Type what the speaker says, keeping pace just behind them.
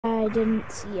I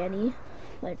didn't see any,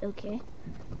 but okay.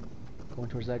 Going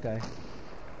towards that guy.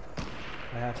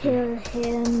 I have to. Kill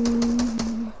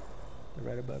him. They're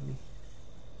right above me.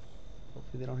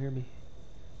 Hopefully they don't hear me.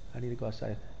 I need to go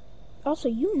outside. Also,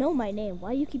 you know my name.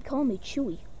 Why you keep calling me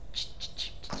Chewy?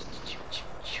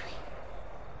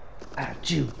 Ah,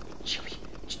 Chew. Chewy.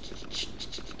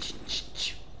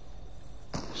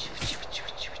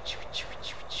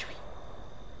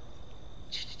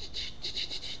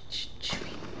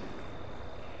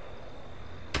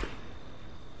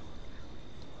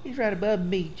 He's right above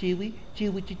me, Chewy.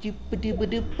 Chewy,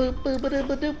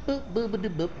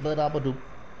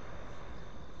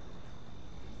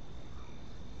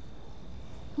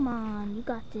 Come on, you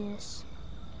got this.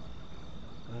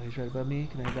 He's right above me.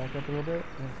 Can I back up a little bit?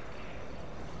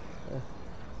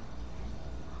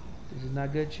 This is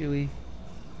not good, Chewy.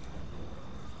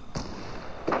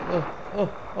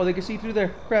 Oh, they can see through there.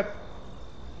 Crap.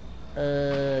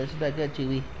 This is not good,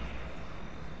 Chewy.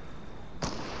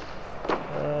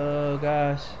 Oh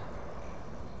gosh.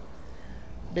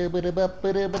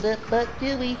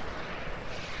 Chewy.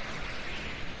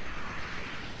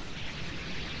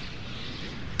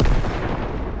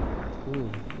 Ooh,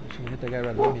 I should hit that guy right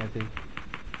above me, I think.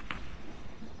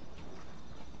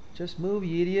 Just move,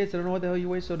 you idiots. I don't know what the hell you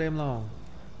wait so damn long.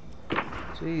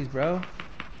 Jeez, bro.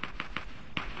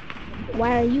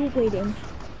 Why are you waiting?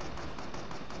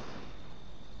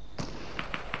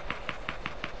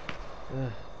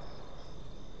 Ugh.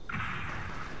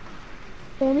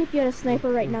 Only if you had a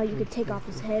sniper right now, you could take off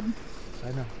his head.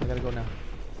 I know. I gotta go now.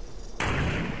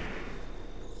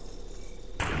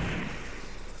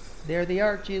 There they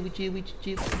are, Chewy.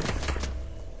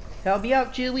 Help me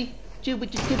out, Chewy.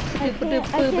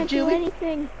 I can't do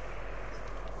anything.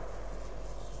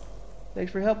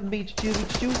 Thanks for helping me,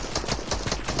 Chewy.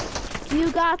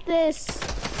 You got this.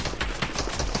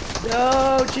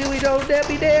 No, Chewy, don't let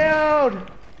me down.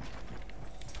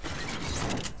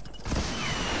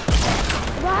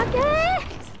 Rocket!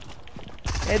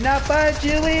 And not fun,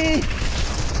 Chewy.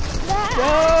 No!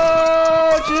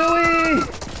 No, Chewy.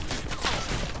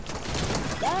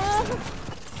 No.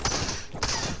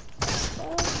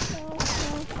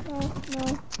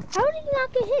 How did you not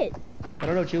get hit? I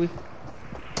don't know, Chewy.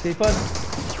 Stay fun.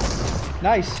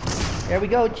 Nice. There we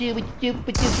go, Chewy.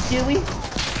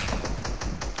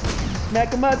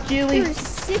 Smack him up, Chewy. There's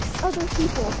 6 other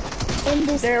people in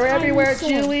this. They're everywhere,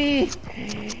 storm. Chewy.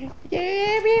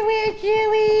 They're everywhere,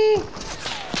 Chewy.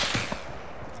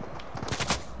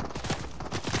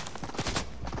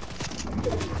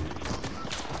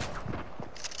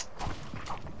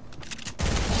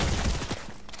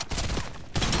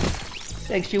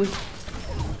 Thanks, Chewy.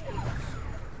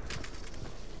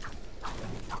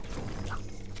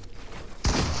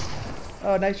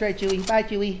 Oh, nice try, Chewy. Bye,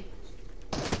 Chewy.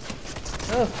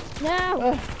 Oh.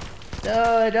 No.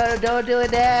 No, don't do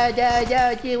it now.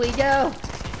 No, Chewy, no.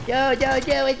 No, don't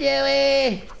do it,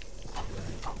 Chewy.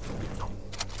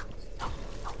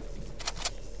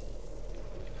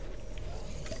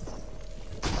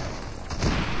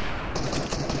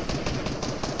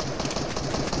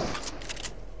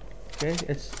 Okay,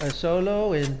 it's a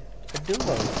solo and a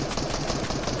duo.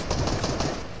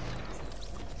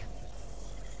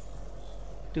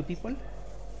 Two people?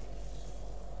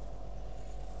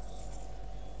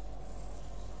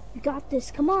 You got this.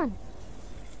 Come on.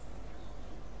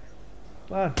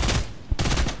 Come on.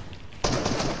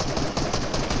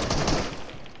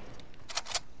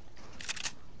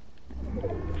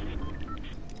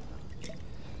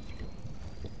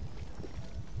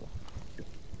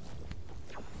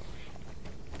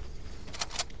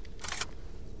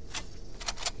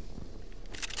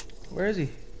 Where is he?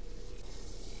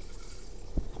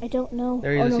 I don't know.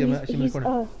 There he is. Oh, no, I see him in the corner.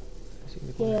 I see him in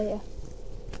the corner. Yeah.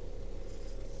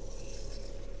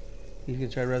 He's gonna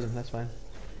try to res him, that's fine.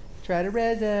 Try to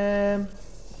res him!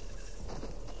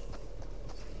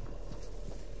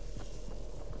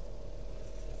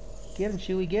 Get him,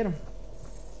 Chewy, get him.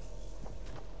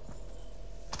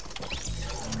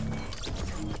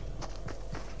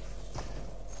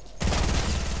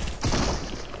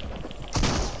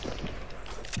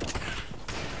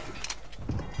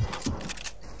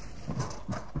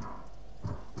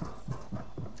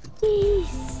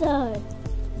 Jesus.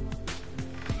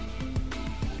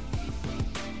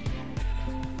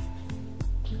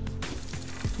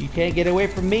 You can't get away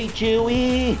from me,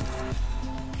 Chewy!